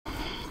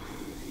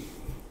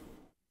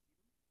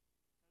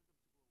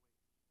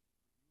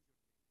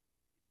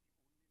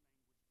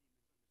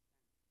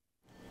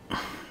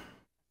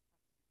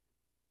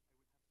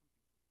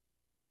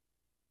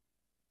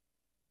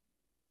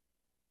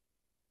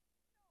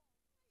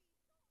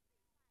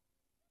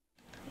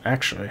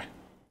actually.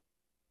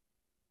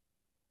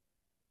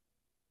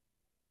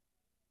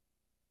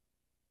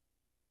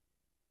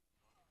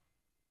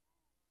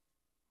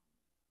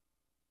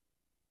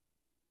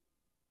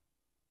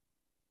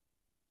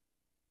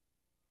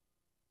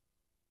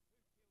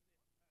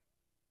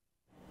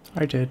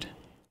 I did.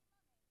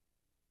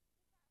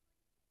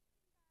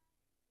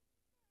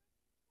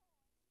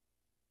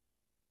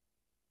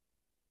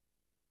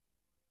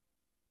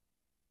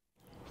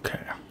 Okay.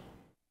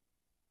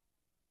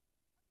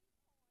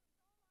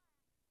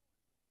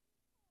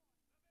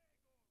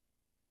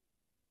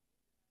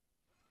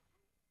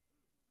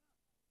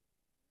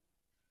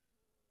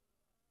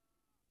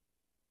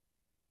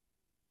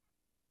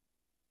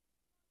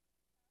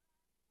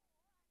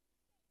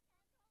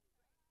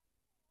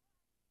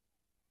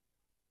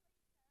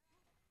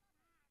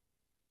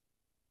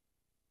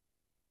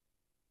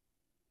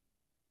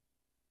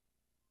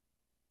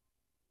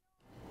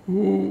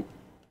 Ooh.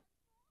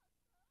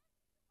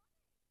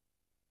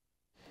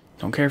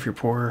 Don't care if you're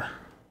poor.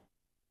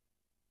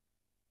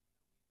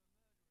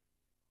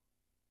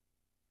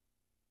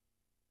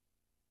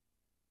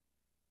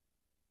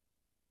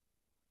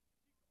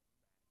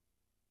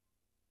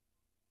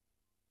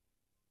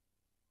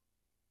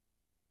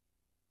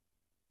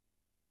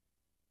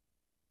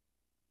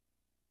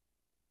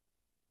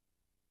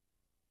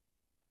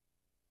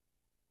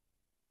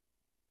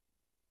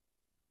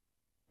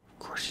 Of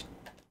course.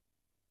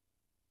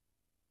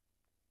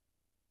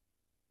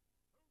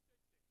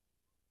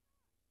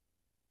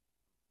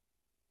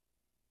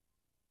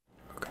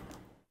 Okay.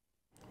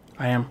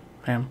 I am.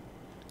 I am.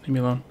 Leave me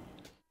alone.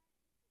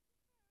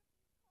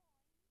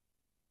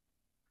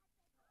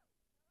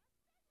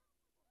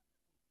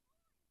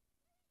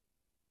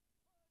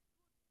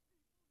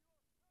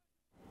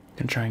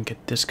 Gonna try and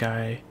get this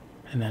guy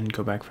and then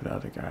go back for the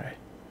other guy.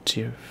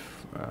 See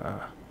if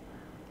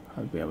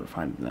I'll be able to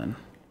find him then.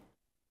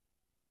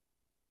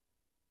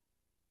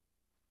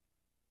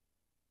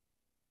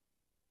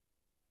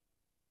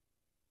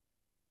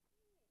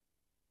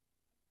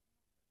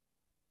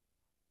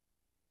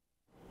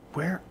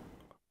 Where?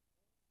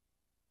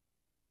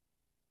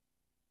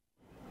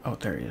 Oh,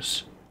 there he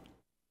is.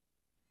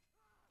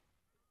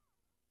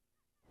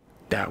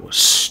 That was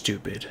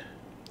stupid.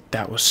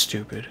 That was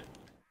stupid.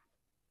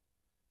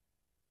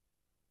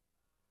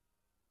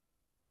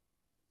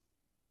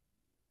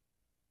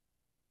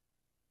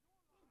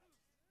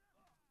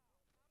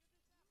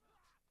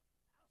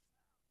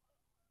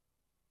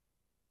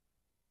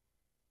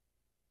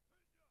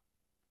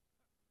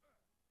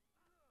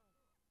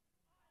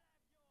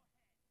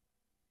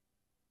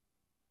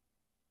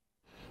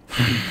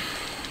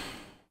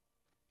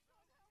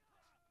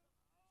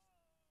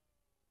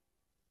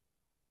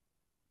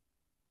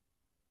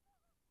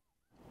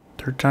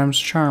 Third time's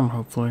a charm,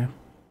 hopefully.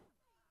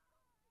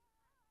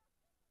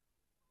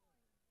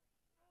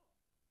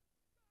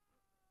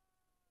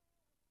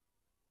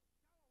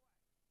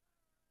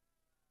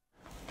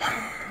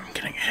 I'm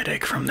getting a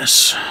headache from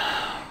this.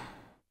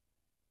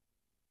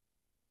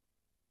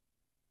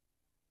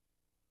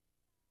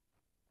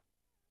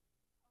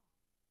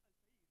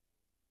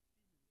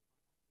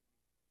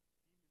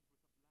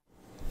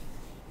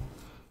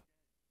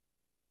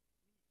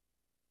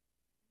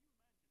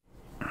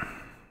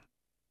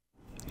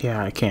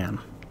 Yeah, I can.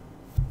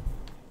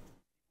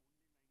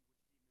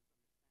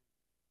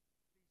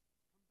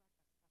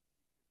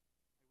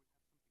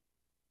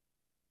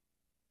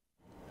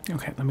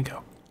 Okay, let me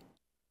go.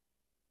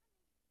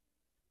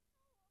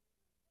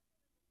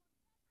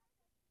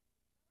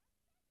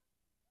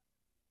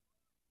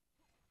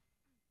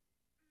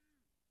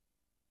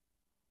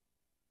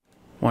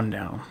 One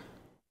down.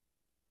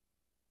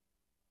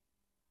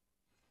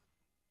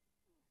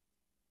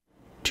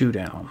 Two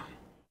down.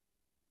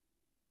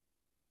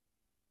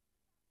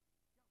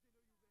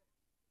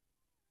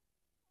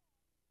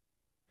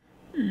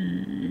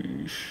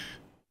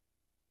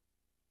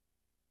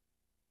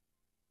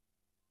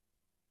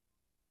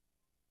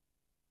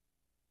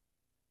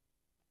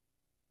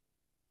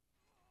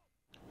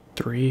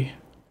 Three.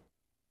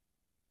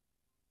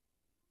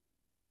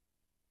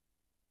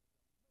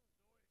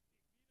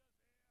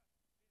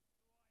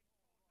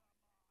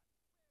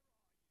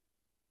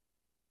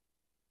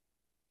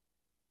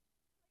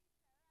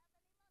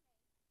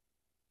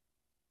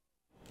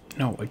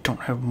 No, I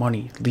don't have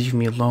money. Leave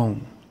me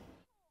alone.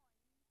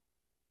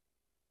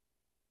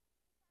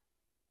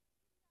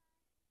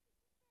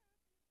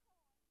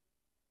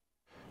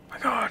 My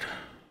god.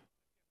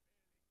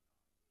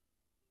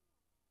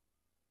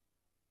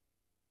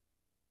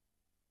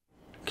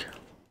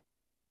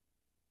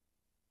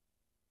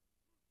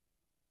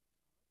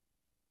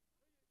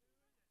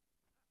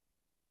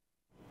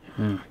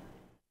 Hmm.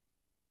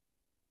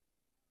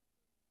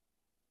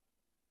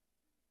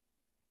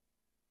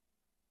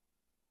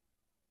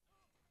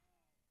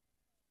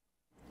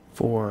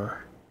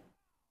 Four.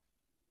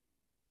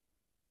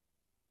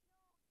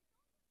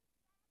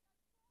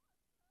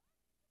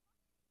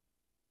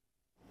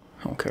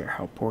 I don't care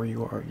how poor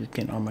you are, you're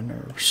getting on my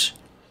nerves.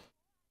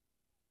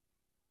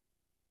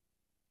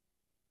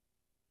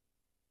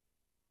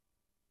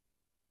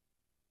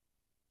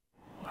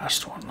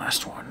 last one,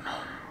 last one.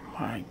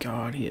 My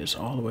god, he is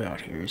all the way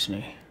out here,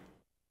 isn't he?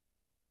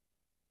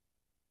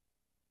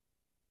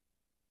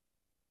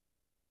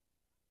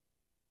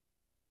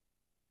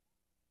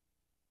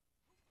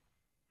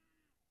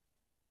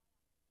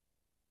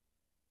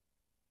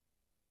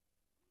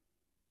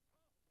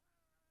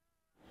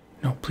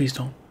 No, please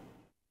don't.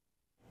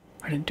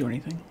 I didn't do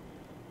anything.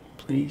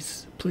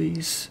 Please,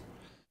 please.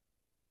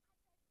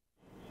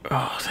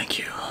 Oh, thank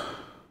you.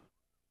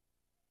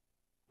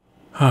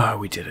 Ah,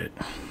 we did it.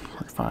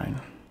 We're fine.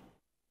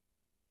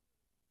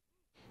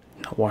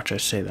 Now watch I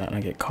say that and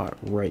I get caught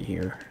right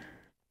here.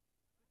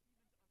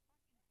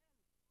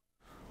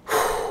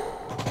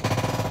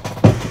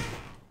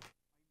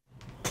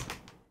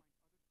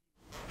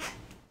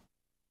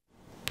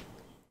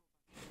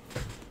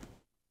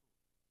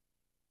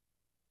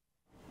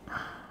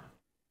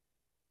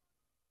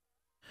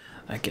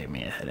 That gave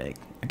me a headache.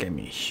 That gave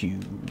me a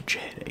huge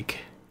headache.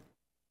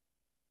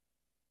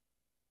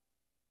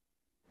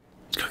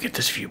 Let's go get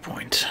this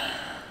viewpoint.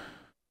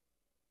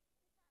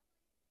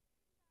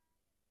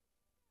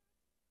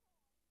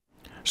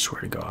 I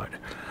swear to God.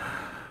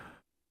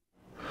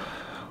 I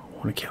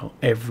want to kill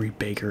every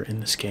baker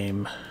in this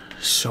game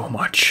so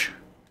much.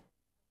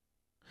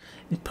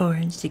 Poor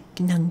and sick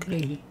and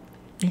hungry.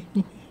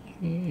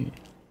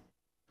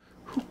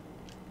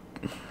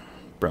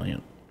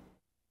 Brilliant.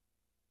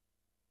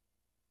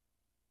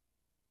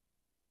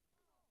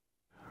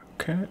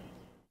 Okay.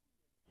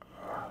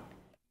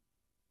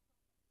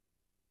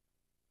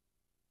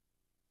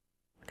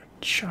 Like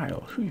a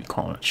child. Who you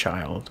calling a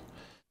child?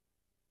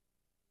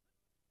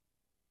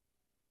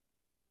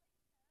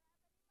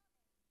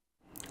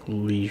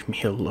 Leave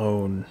me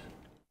alone.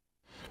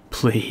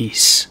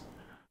 Please.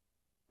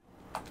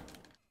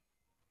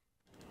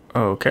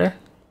 Okay.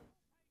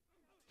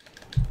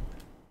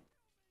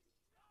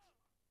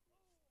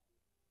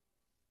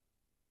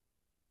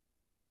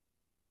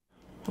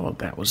 Well,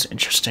 that was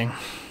interesting.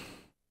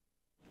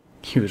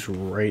 He was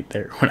right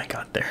there when I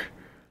got there.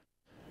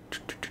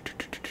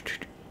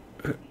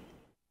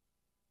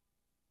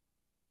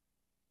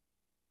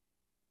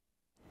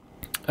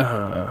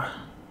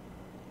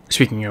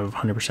 Speaking of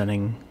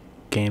 100%ing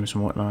games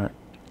and whatnot,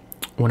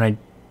 when I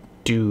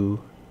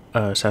do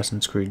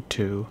Assassin's Creed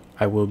 2,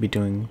 I will be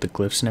doing the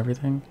glyphs and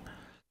everything.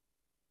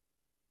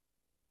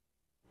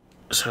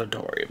 So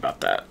don't worry about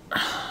that.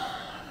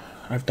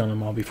 I've done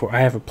them all before.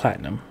 I have a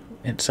platinum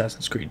in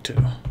Assassin's Creed 2.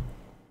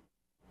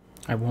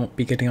 I won't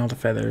be getting all the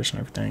feathers and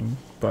everything,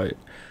 but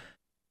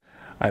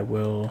I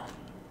will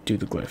do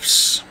the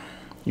glyphs,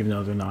 even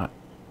though they're not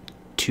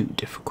too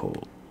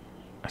difficult.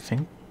 I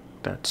think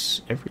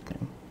that's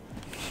everything.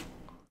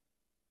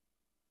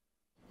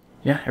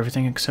 Yeah,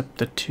 everything except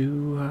the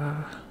two,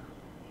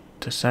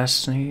 to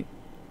assassinate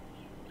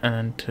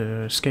and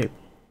to escape.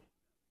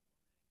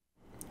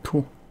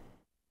 Cool.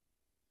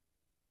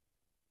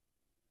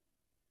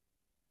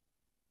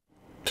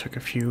 Took a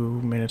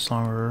few minutes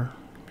longer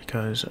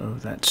because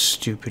of that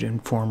stupid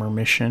informer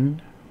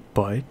mission,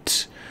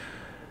 but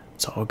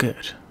it's all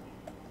good.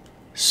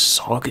 It's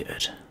all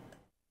good.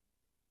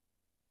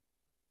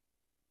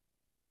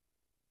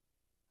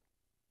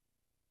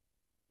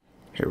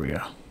 Here we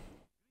go.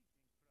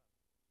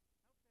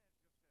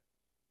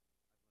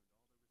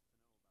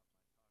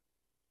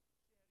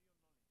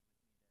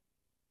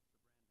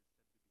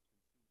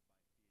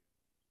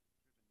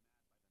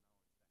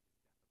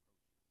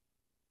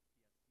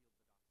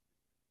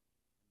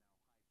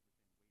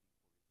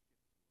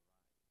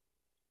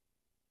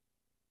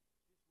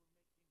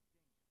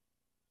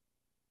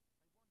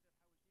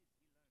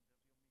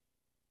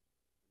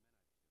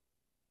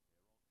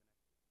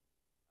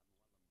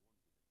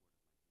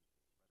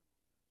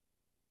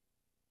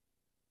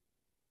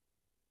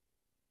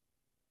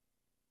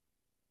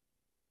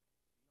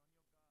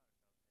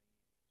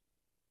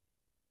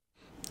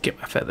 Get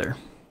my feather.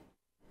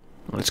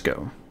 Let's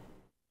go.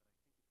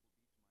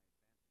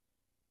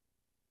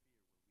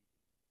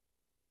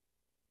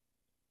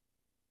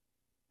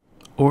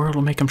 Or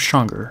it'll make him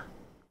stronger.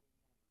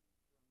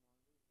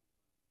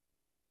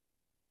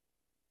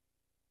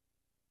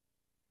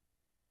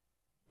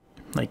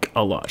 Like,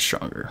 a lot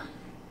stronger.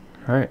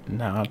 Alright,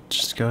 now I'll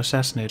just go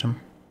assassinate him.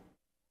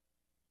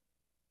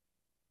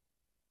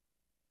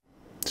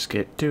 Let's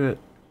get to it.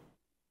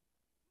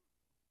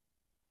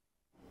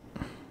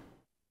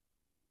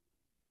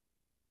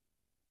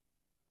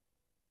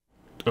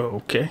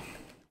 Okay.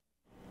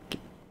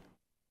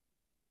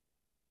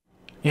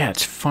 Yeah,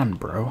 it's fun,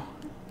 bro.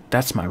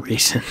 That's my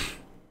reason.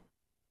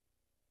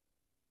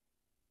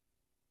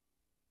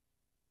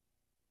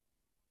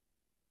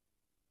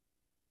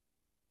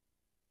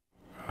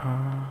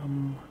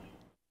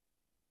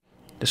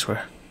 This way.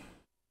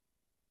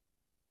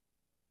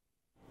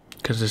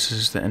 Because this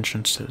is the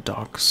entrance to the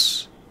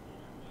docks.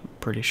 I'm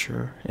pretty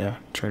sure. Yeah,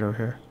 it's right over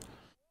here.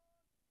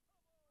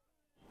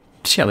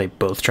 See how they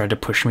both tried to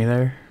push me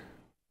there?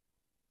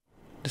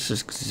 This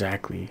is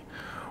exactly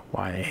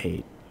why I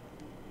hate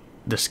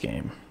this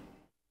game.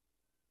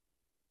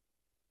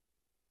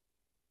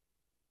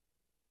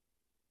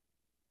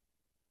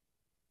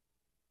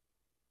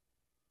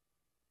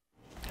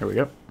 There we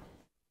go.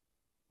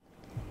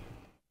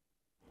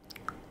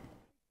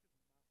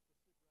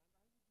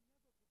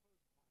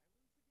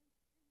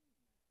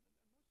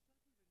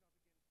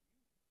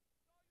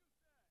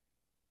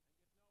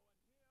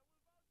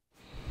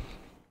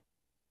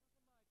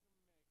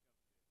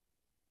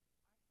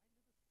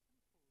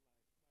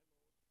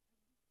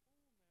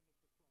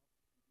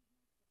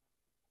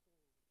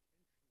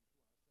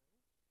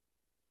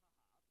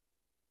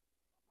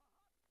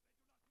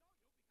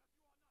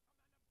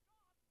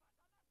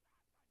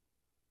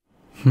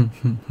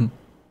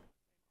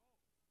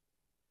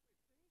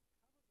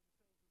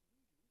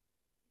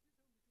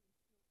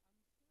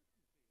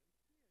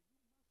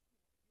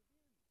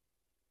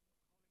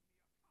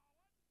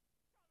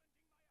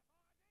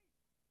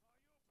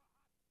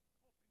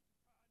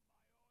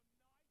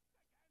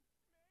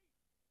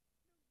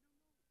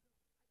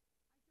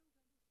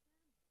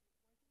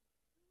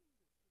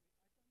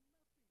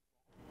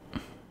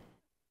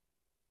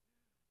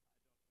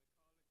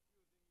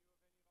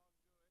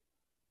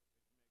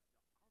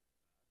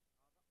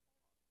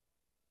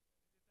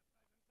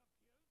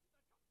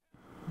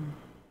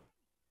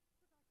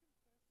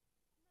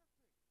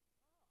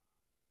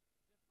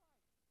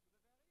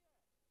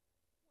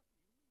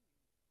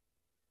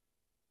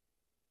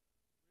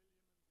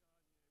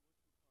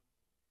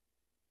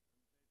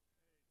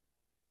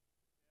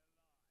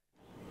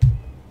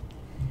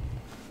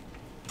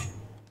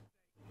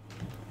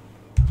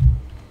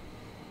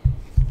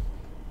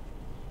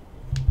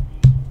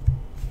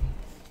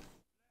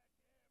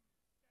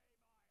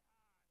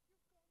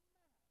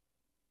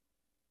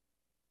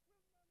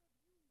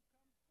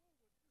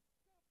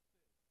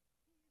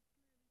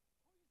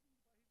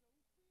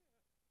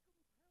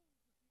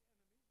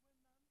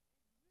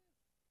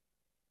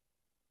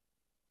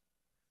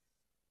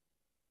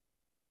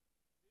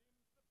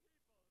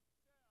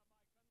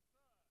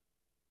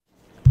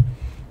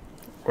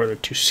 Or they're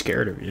too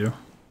scared of you.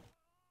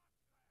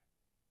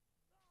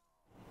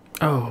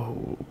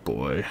 Oh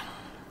boy.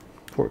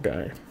 Poor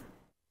guy.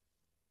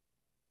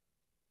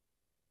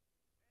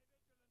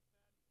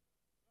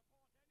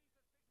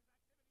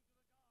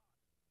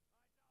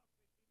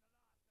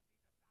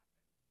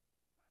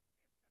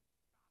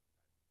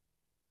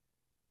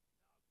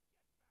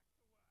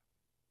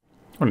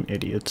 What an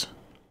idiot.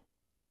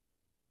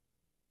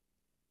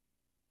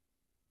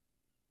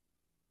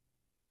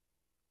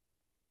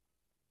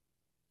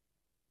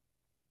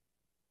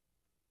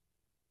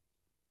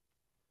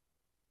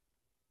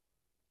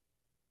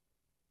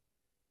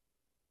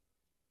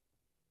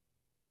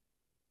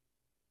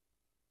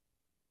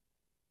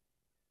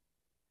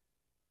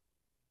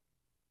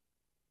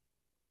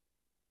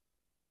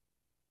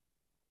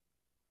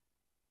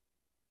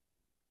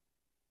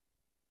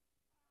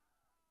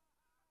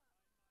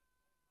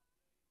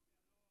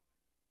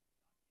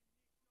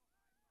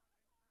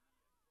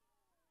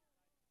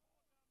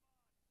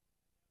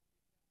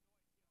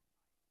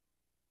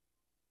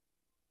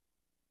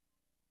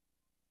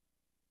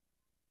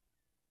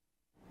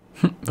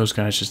 Those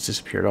guys just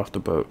disappeared off the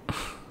boat.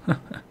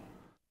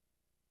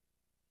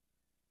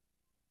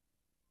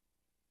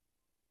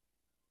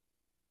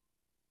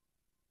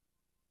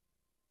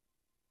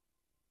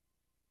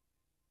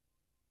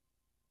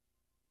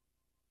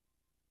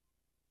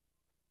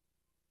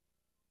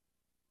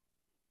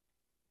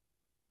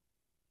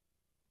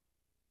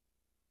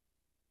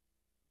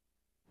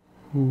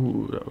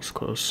 Ooh, that was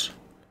close.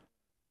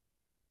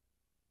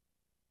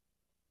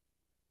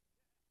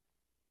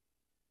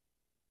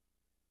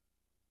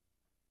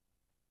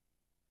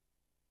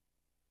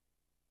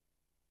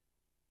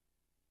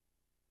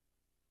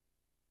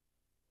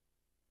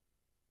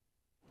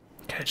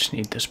 Okay, I just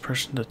need this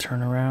person to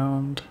turn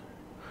around.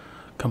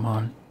 Come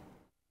on.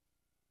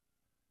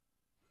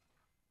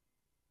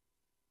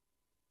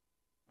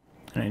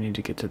 And I need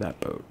to get to that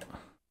boat.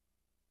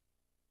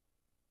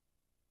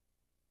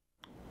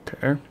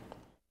 Okay.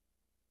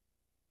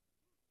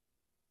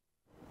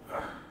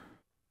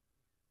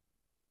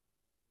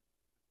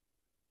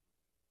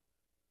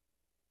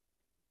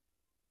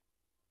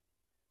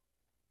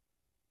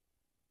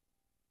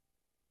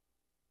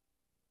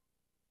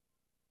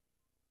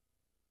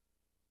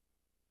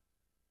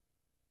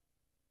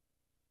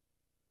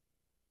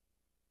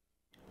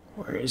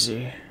 Where is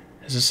he?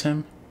 Is this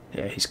him?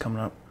 Yeah, he's coming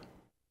up.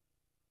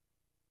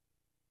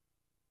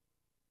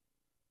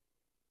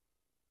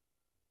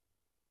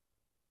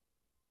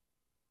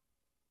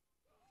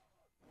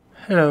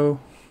 Hello.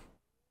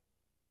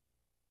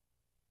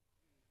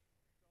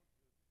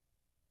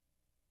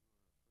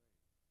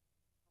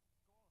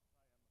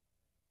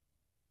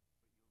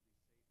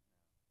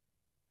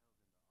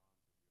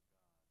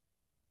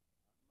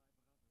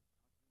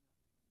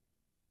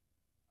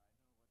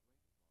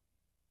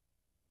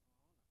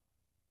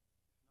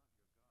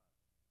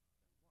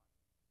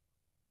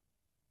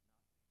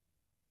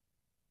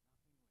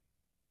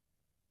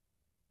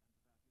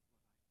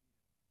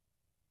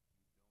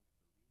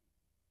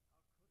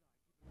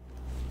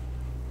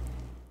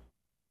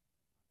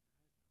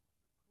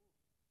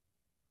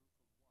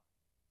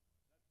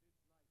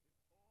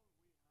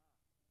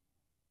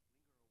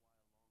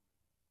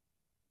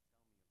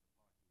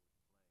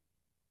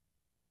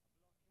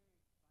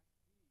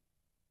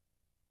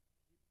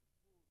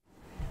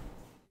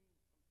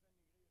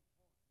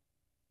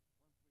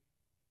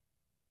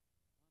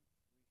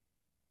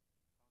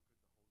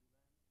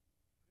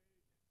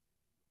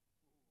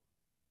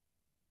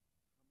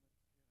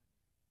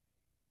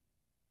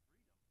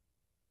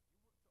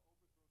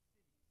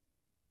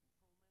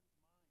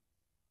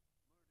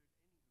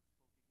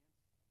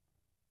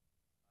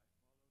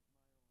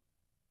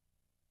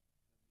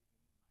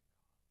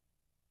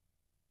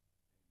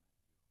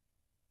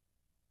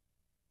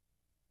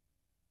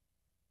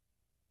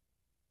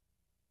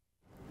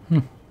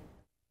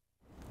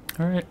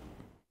 Alright.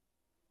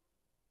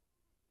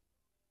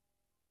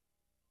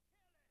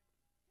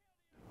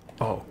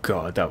 Oh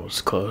god, that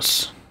was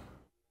close.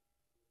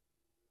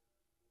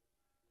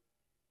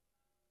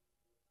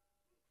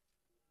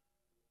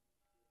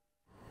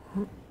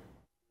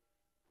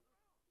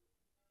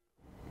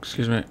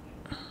 Excuse me.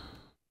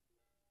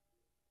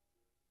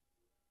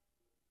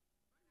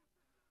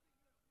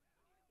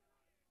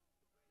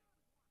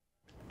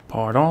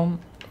 Pardon?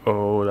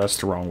 Oh, that's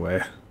the wrong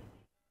way.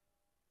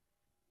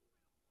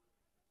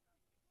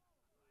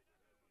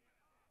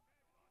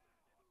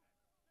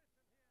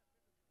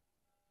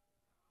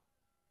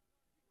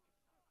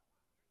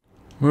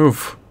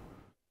 Move.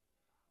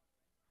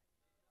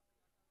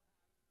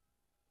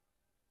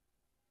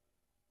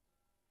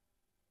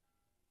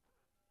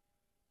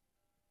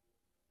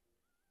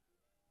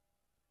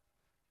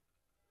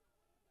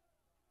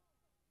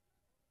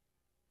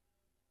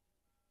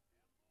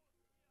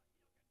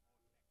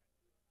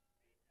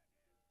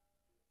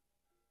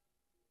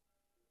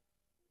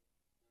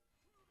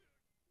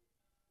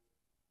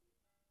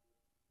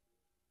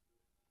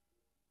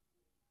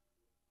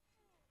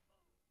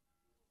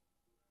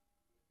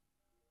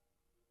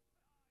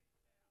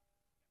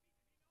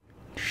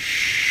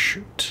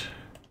 Shoot.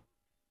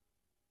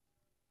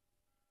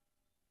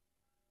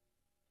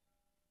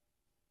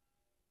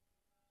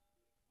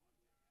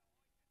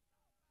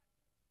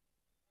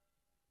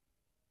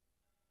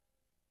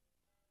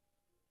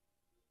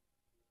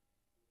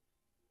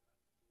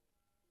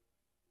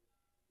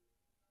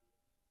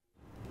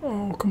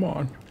 Oh, come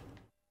on.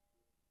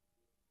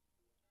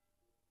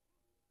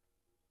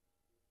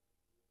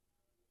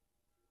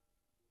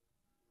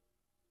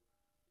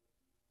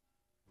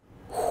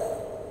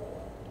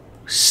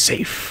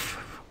 Safe.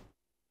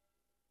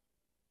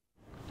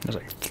 There's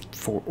like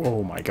four,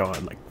 oh my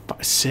god, like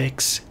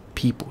 6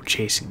 people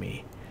chasing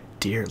me.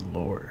 Dear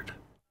Lord.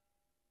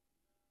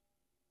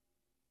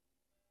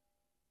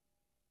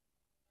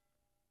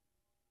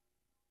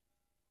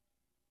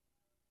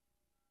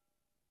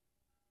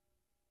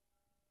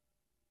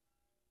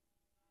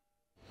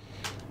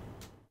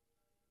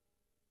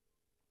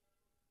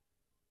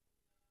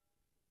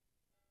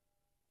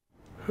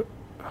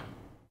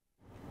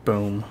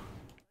 Boom.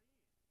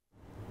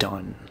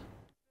 Done.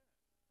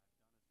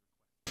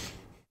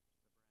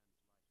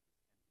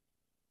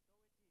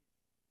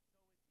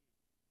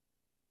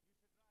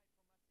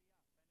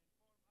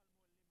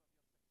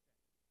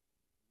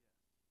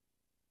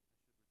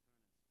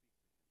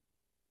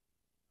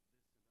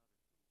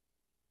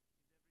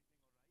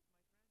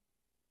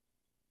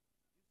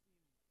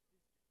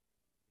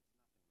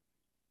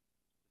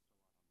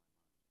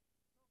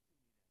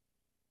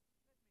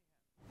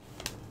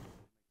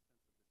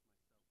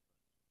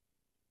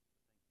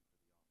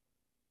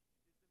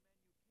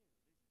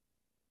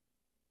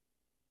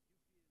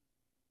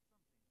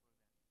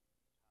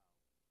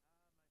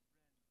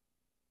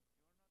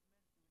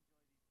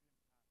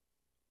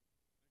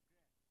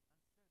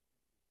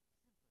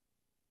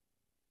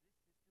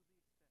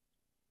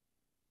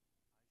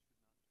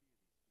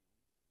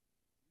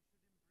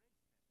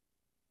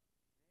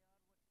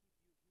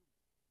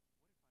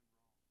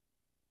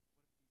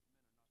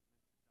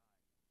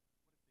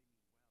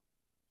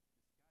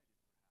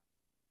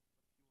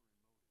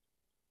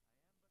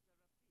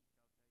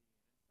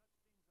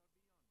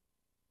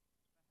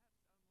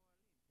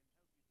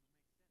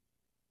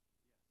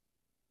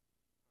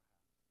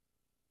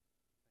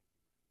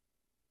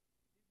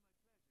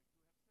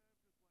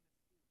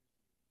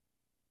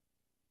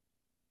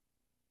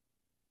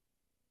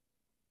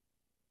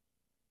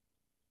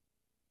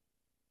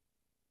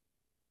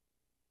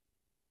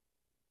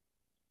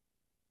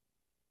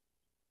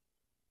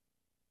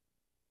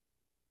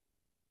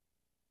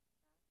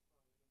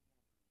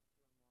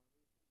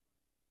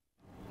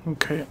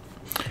 Okay.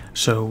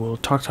 So we'll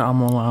talk to Al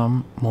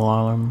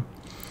Mualim.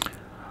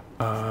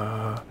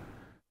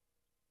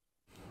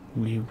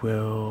 We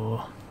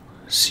will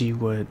see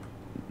what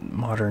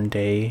modern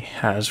day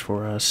has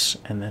for us,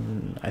 and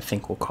then I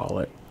think we'll call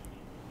it.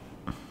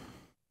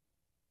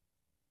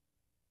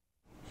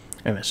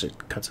 Unless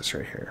it cuts us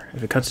right here.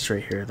 If it cuts us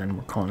right here, then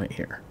we're calling it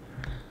here.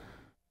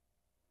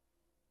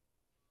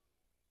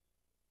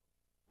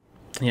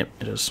 Yep,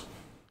 it is.